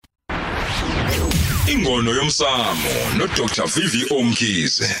Ingono Yomsamo no Dr. VVO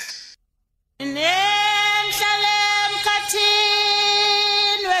Mkhize. Nemhlale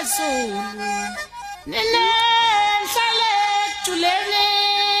emkhathini wezulu. Nemhlale tulele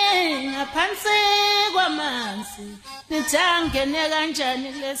ngaphansi kwamanzi. Nithangene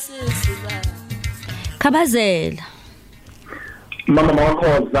kanjani lesisiba? Khabazela. Mama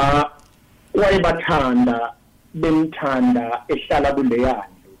Makhoza wayebathanda bemthanda ehlala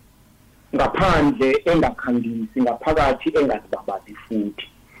kuleyando ngaphandle engakhangisi ngaphakathi engazibabazi futhi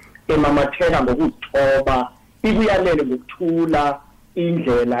emamatheka ngokuzithoba ikuyalele ngokuthula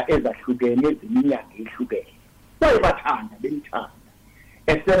indlela ezahlukene eziminyaka ehlukene wayebathanda bemthanda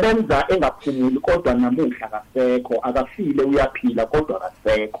esebenza engaphumuli kodwa namuhla akasekho akafile uyaphila kodwa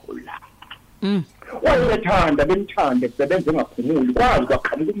akasekho la wayethanda bemthanda esebenza engaphumuli kwazi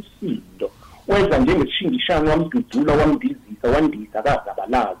kwaqhamuka umsindo wenza njengeshingishana wamdudula wamdizisa wandisa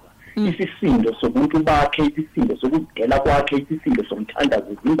akazabalaza isisindo somuntu bakhe isisindo sokugela kwakhe isisindo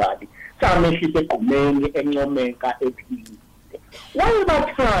somthandazo izimbali samehlise egqumeni encomeka ephilile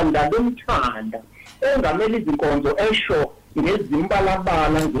wayebathanda bemthanda engamela izinkonzo esho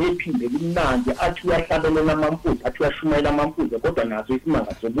ngezimbalabala ngephinde limnandi athi uyahlabela namamfuza athi uyashumayela amamfuza kodwa nazo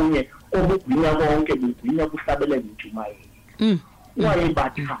isimanga sobunye obugwinya konke bugwinya kuhlabelele intshumayelo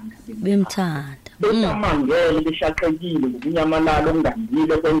wayebathanda bemthanda besamangele beshaqekile ngobunyamalalo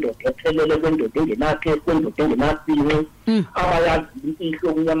okungandile kwendoda ephelele kwendoda engenakhe kwendoda engenasiwe abayazi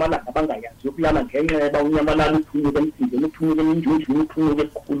imfihlo kunyamalala abangayazi yokulala ngenxeba unyamalala uphunyuke emsizeni uphunyuke eminjunjini uphunyuke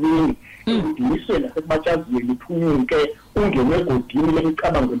ekhulwini udingiswe nasekubachazweni uphunyuke ungene egodini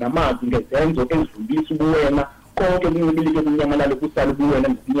lemicabango namazi ngezenzo ezidlulisa ubuwena konke kunyebilike kunyamalala kusala ubuwena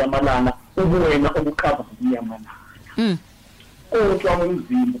ngokunyamalala ubuwena obuqhava ngokunyamalala kodwa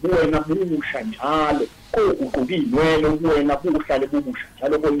umzimba ubuwena busha njalo koguqukilwele ubuwena buhlale bubusha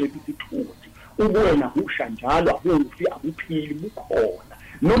njalo konciphisa ithuthi ubuwena busha njalo abufi abuphili bukhona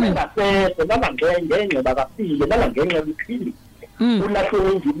noma engasekho lala ngenxeba kafile lala ngenxeba uphilile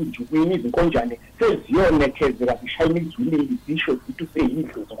ulahlwe injukwini izinkonjane seziyonetheze kabishayina izulile zisho zithi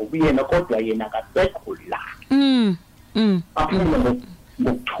useyindlozi ngobuyena kodwa yena akasekho la aphuma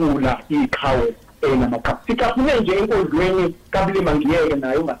ngokuthula iqhawe enamaqhawe sikafune nje enkondlweni kabulima ngiyeke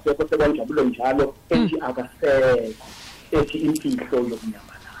nayo ngasekho sekwanjabulo njalo ethi akasekho ethi imfihlo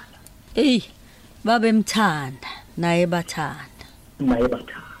yokunyamalala babemthanda naye bathanda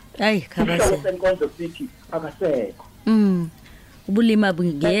hayi khabazela senkonzo sithi akasekho ubulima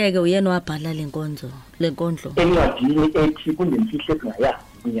ngiyeke uyena wabhala lenkondlo encwadini ethi kunemfihlo esingayazi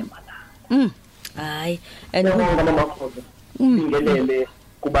kunyamalala hayi ngoma makhoza singelele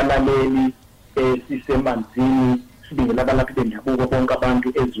kubalaleli sisemanzini sibingela abalaphi bendabuko bonke abantu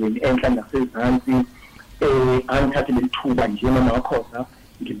ezweni enhla nasezansi angithathe lethuba nje noma Makhoza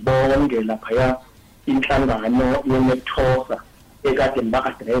ngibonge lapha inhlangano yeNethosa ekade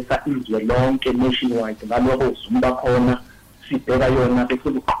ngiba-addressa izwe lonke nationwide ngaloko zumba khona sibheka yona bese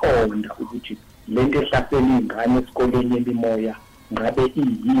uqonda ukuthi lento ehlasela ingane esikoleni yemimoya ngabe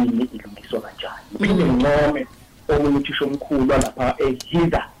iyini ilungiswa kanjani phinde ngicome omunye uthisha omkhulu lapha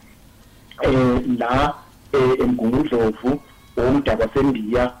ehiza la emgungundlovu omdaba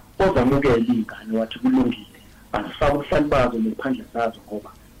waseNdiya ozamukela ingane wathi kulungile asifake uhlali bazo nephandle zazo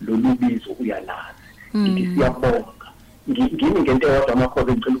ngoba lolu bizo uyalazi ngithi siyabonga ngimi ngento eyodwa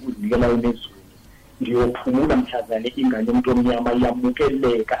Makhoza ngicela ukuzinikela wena ezweni ngiyophumula mhlazane ingane yomuntu omnyama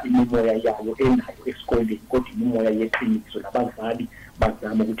yamukeleka imimoya yayo enayo esikoleni kodwa imimoya yeqiniso labazali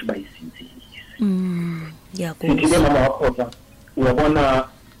bazama ukuthi bayisinzise ngiyakuzwa mama Makhoza uyabona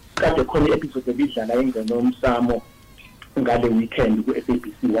kade khona episode ebidlala Ingono Yomsamo ngale weekend ku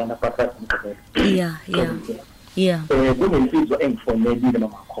SABC 1 after yeah kunensizwa engifonelile mama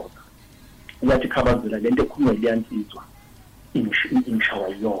Makhoza uyathi khabazela lento ekhulunywa liyansizwa ingishawa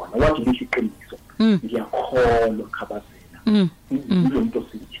yona wathi ngisho iqiniso ngiyakholwa khabazela umuntu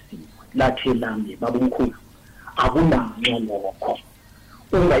osindisiwe lakhe lami babomkhulu akunanco lokho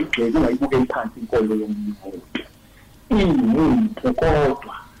ungayigceki ungayibuke phansi inkolo yomuntu imuntu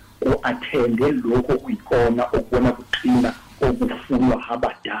kodwa uattende lokho kuyikona okubona kuqina okufunwa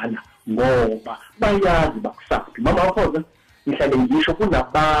abadala ngoba bayazi bakusaphi mama Makhoza ngihlale ngisho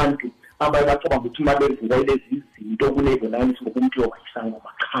kunabantu abayacabanga ukuthi mabevuka lezi zinto kunevelance ngokumuntu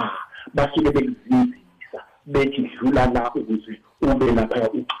owayisangoma cha basuke bezinzisa bethi dlula la ukuze ube lapha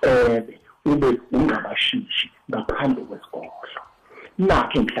ucebe ube ungabashishi ngaphandle kwesikhohlo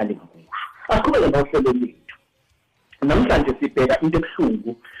nakhe ngihlale ngokusho asiqhubeke nohlelo lethu namhlanje sibheka into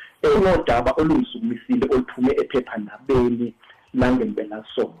ebuhlungu enodaba olunsukumisile oluphume ephephandabeni langempela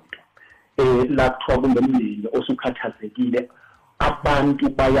sonto la kuthiwa kunomndeni osukhathazekile abantu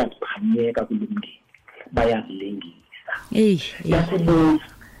bayaziphanyeka kulomndeni bayazilengisa Hey.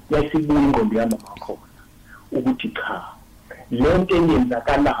 yasibuya ingqondo yami makhona ukuthi cha lento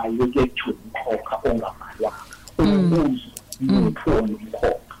eyenzakalayo kuyejwe umkhokha ongavalwanga umuzi umphoni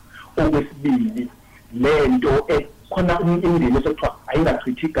umkhokha okwesibili lento khona umndeni esekuthiwa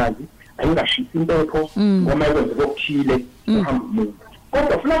ayingachitha igazi ayingashisi impepho ngoba yenze okuthile uhamba umuntu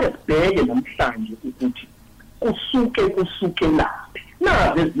kodwa kufanele sibheke namhlanje ukuthi kusuke laphi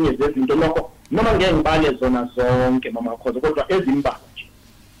nazi ezinye zezinto lokho noma ngeke ngibale zona zonke mama khoza kodwa ezimbalwa nje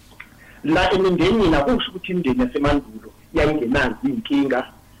la emindenini akusho ukuthi imindeni yasemandulo yayingenazi inkinga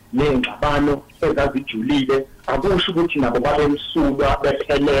nengxabano ezazijulile akusho ukuthi nabo babemsulwa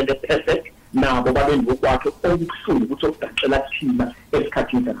behelele perfect nabo babenokwakhe okubuhlungu ukuthi okudaxela thina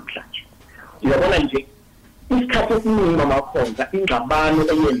esikhathini sanamhlanje uyabona nje isikhathi esiningi mama khonza ingxabano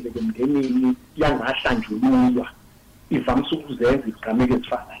eyenzeke emndenini yangahlanjululwa ivamise ukuzenza izigameko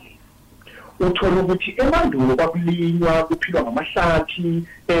ezifana lezi uthola ukuthi emandulo kwakulinywa kuphilwa ngamahlathi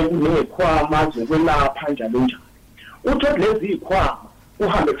kunezikhwama zokwelapha njalo njalo uthola lezi izikhwama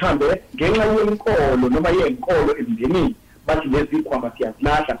uhambe ngenxa yenkolo noma yenkolo emndenini bathi lezi izikhwama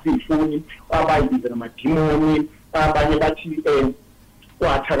siyazilahla siyifuni abayibiza namadimoni abanye bathi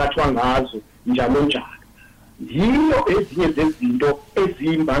kwathakathwa ngazo njalo njalo yiyo ezinye zezinto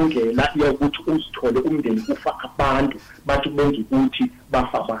ezimbangela yokuthi uzithole umndeni ufa abantu bathi benza ukuthi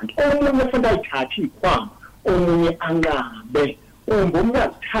bafa abantu omunye futhi ayithathe izikhwama omunye anqabe omunye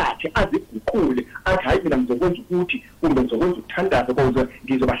azithathe aziguqule athi hayi mina ngizokwenza ukuthi kumbe ngizokwenza ukuthandaza ukuze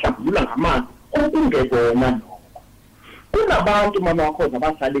ngizobahlambulula ngamanzi okungekona lokho kunabantu mama wakho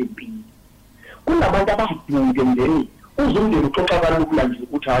abasale empini kunabantu abaduke emndenini uzumndeni uxoxa kalula nje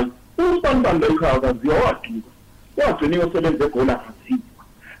ukuthi hayi usibambane ekhaya kaziwa wagcina usebenze egola kaziwa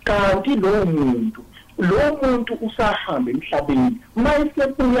kanti lo muntu usahamba emhlabeni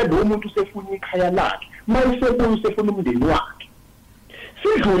mayisebuya lo muntu usefuna ikhaya lakhe mayisebuya usefuna umndeni wakhe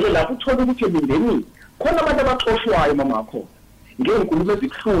sidlule lapho uthola ukuthi emndenini khona abantu abaxoshwayo mama wakho ngenkulumo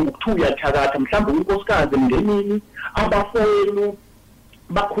ezibhlungu kuthiwa uyathakatha mhlawumbe unkosikazi emndenini abafowenu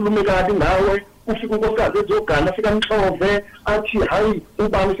bakhulume kabi ngawe ufika unkosikazi ezogana afika amxhove athi hayi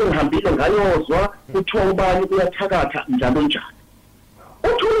ubani sengihambile ngayozwa kuthiwa ubani uyathakatha njalo njalo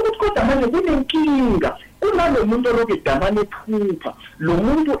uthola ukuthi kodwa manje kunenkinga kunalo muntu olokhu edamane ephupha lo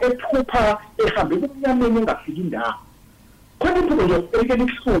muntu ephupha ehambe kumnyameni engafiki indawo khona impupho nje elikele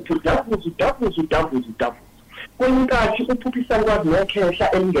kuhlupho udavuza kwenkathi uphuphisa kwazi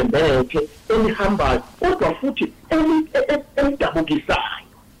nekhehla elingembethe elihambayo kodwa futhi elidabukisayo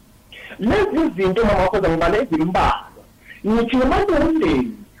lezi zinto mama wakho ngibale ezimbalwa ngithi abantu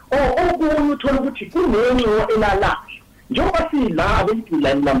umndeni okunye uthola ukuthi kunenxiwa elalayo njengoba sila abempila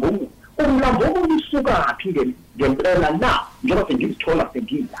umlambo usukapi ngempela na njengoba sengizithola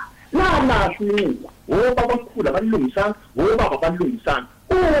sengila la sinxiwa obaba omkhulu abalungisana obaba abalungisana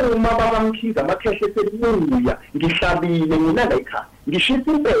uma baba Mkhize amakhehle selibuya ngihlabile mina la ekhaya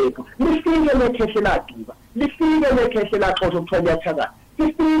ngishisa impepho lifike lekhehle laduka lifike lekhehle laxoxa ukuthola yathakatha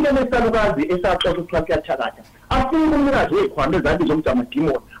lifike lesalukazi esaxoxa ukuthola yathakatha afike umnikazi wezikhwama ezanti zomzama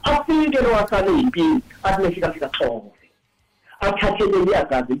demon afike lo wasale impini asinefika xhoze athathele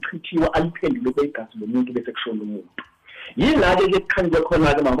yagazi ichithiwa aliphendule kwegazi lomuntu bese kushona umuntu yilake ke kukhanye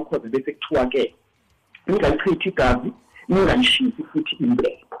khona ke mama ukhoze bese kuthiwa ke ningalichithi igazi ningayishisi futhi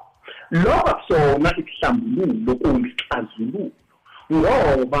impepho lokho kusona isihlambululo kungixazululo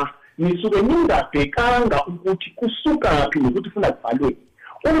ngoba nisuke ningabhekanga ukuthi kusukaphi nokuthi ufuna kuvalwe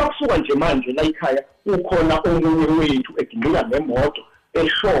uma kusuka nje manje la ekhaya ukhona omunye wethu edingeka nemoto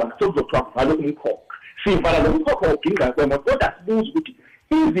eshona sokuzothiwa kuvalwe umkhokha sivala lo mkhokha odinga kwemoto kodwa sibuza ukuthi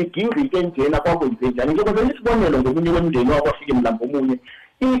izigingqike enjena kwakwenze njani njengoba nisibonelo ngomunye wemndeni wakwafika emlambo omunye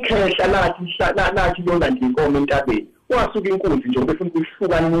ikhehla lathi yolanda inkomo entabeni wasuka inkunzi nje befuna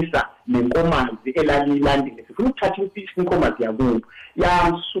ukuyihlukanisa nenkomazi elalilandile sifuna ukuthatha inkomazi yakubo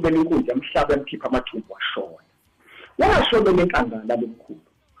yamsukela inkunzi yamhlaba yamkhipha amathumbu washona washona lenkangala lomkhulu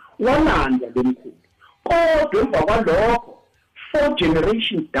walanda lomkhulu kodwa emva kwalokho 4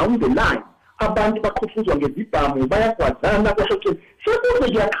 generations down the line abantu baqhufuzwa ngezibhamu bayagwazana kwasho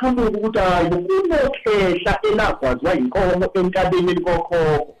sekuze kuyaqhamuka ukuthi hayi kunekhehla elagwazwa inkomo entabeni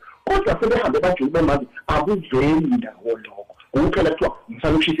likokhokho kodwa sebehambe bajule bemazi akuveli ndawo lokho ukuphela kuthiwa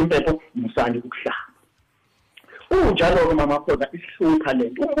msana ukushisa impepho msana ukuhlamba unjalo ke mama khoza isihlupha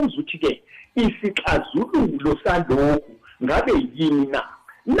lento umbuzo uthi ke isixazululo salokho ngabe yini na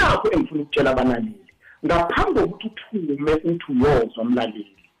nakho engifuna ukutshela abanaleli ngaphambi kokuthi uphume uthi uyozwa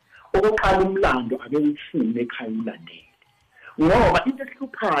umlaleli okoqala umlando ake ufune ekhaya ulandele ngoba into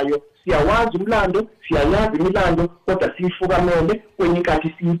ehluphayo siyawazi umlando siyayazi imilando kodwa siyifukamele kwenye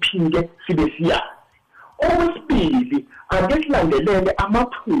inkathi siyiphike sibe siyazi Okwesibili, ake silandelele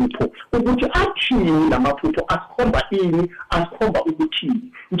amaphupho ukuthi athini lamaphupho asikhomba ini, asikhomba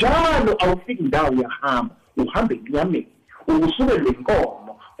ukuthini. Njalo awufiki indawo yahamba, uhambe enyameni, usuke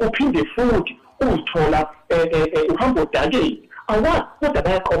lenkomo, uphinde futhi uzithola uhamba odakeni. Awazi kodwa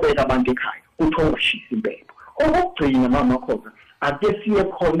bayaqobeka abantu ekhaya, uthola ushisa impepho. Okugcina mama Khoza, ake siye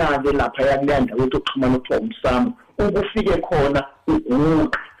khona-ke lapha yakulanda wethu oxhumana kuthiwa Yomsamo, ukufike khona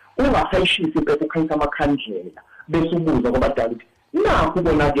uguqa, ungasayishisi impepho, ukhanyisa amakhandlela, bese ubuza kwabadala ukuthi nakho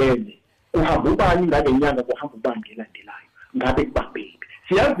ubonakele, uhamba ubani ngale nyanga, kuhamba ubani ngelandelayo, ngabe kubambeki.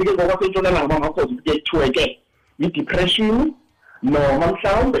 Siyazi-ke ngokwasentshonalanga mama Khoza ukuthi kuthiwe-ke i-depression noma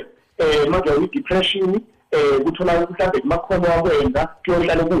mhlawumbe manje i-depression kuthola mhlawumbe kumakhono wakwenza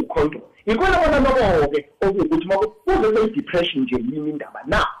kuyohlala kuwukhonto. Ikona bona nobo-ke okuwukuthi makuze i-depression nje yini indaba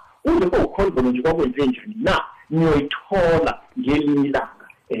na, uze kuwukhonto nje kwakwenze njani na, niyoyithola ngelinye ilanga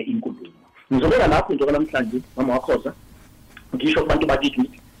inkulumo. Ngizobeka lapho nje namhlanje mama Khoza, ngisho kubantu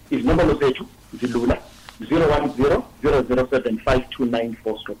bakithi izinombolo zethu zilula 010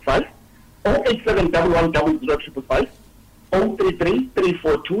 0075294/5 087110055 033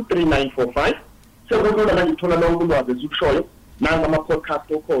 342 3945. Sekulula manje uthola lonke ulwazi ezikushoyo, nanga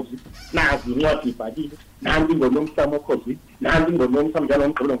ama-podcast okhozi, nazi incwadi ibhalile, nanti Ingono Yomsamo okhozi, nanti Ingono Yomsamo njalo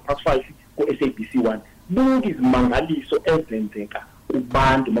ngigqibela ngo-5 ku-SABC 1. Buka izimangaliso ezenzeka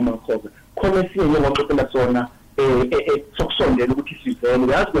kubantu mama Khoza, khona esinye ngoxoxela sona sokusondela ukuthi sizele.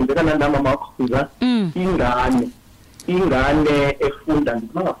 Uyazi kwenzeka nami mama Khoza, ingane efunda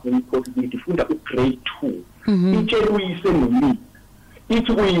ngingafuni ukuthi ifunda ugrade 2, itshela uyise nomini,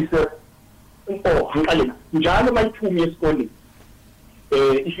 ithi kuyise ngiqale njalo mayiphuma esikoleni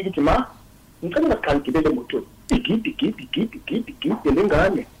ifike ithi ma ngicela ngaqala ngibele emotweni igidi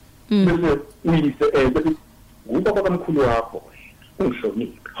lengane, bese uyise bese nguba kwamkhulu wakho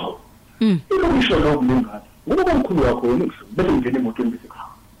ungihloniphe. Ilokusho lokho lengane nguba kwamkhulu wakho ungihloniphe, bese ngene emotweni bese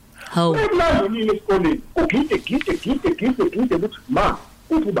Hawu. Manje nini esikoleni ugide ukuthi ma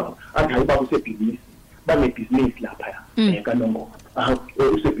uthi baba athi hayi baba usebhizinisi, banebhizinisi lapha kaNongo.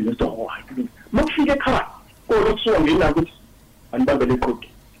 Usebhizinisi hayi makufika ekhaya kodwa kusuka ngena ukuthi anibambele iqhude.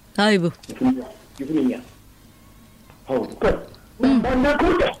 Hayibo. Ngifuna inyama. Hawu kodwa bona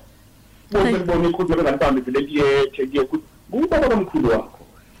kodwa bona iqhude nganibambe le yethe ukuthi ngubaba kamkhulu wakho.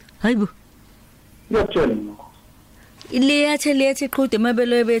 Hayibo. Ngiyatshela ngakho. Iliyathe iqhude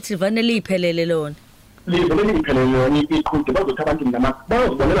mabelo bethi vanele iphelele lona. Livele iphelele lona iqhude bazothi abantu nama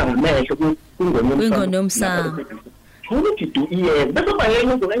bazibonela ngamehlo kwingoma Yomsamo. Ukuthi do iye bese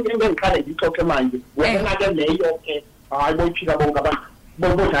bayena ngengikhala ngixoxe manje wena ke leyo hayi boyiphika bonke abantu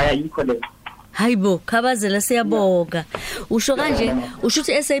bothi ayikho leyo. Hayibo, Khabazela siyabonga. Usho kanje, usho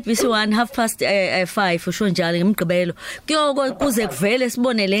ukuthi SABC 1 5:30 usho njalo ngemgqibelo. Kuyoko kuze kuvele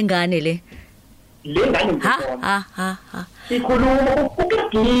sibone lengane le. Lengane ha. Ikhuluma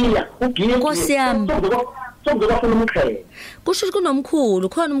ugiya. Nkosi yami. Sokuzofuna Mkhize. Kusho ukuthi kunomkhulu,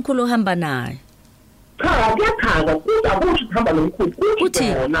 khona umkhulu ohamba naye. Cha, kuyachaza ukuthi akusho ukuhamba nomkhulu, kuthi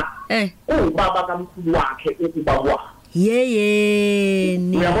wona ubaba kamkhulu wakhe ukuba wakhe.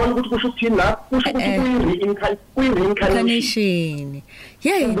 Yeyeni. Uyabona ukuthi kusho ukuthini la? Kusho ukuthi kwi-reincarnation.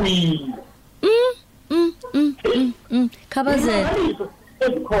 Yeyeni. Khabazela.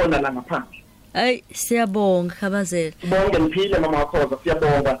 Ezikhona la ngaphandle. Hayi, siyabonga Khabazela. Bonke niphile mama Khoza,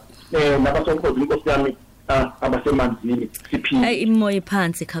 siyabonga. Nabasonkozi inkosi yami abasemanzini siphile. Hayi imoya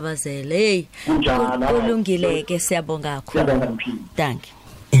iphansi Khabazela. Hey. Kulungileke siyabonga kakhulu. Siyabonga niphile. Thank you.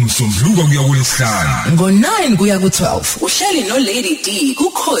 Umsombuluko kuya kuLesihlanu ngo9 kuya ku12 uhleli no Lady D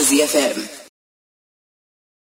ku Khosi FM.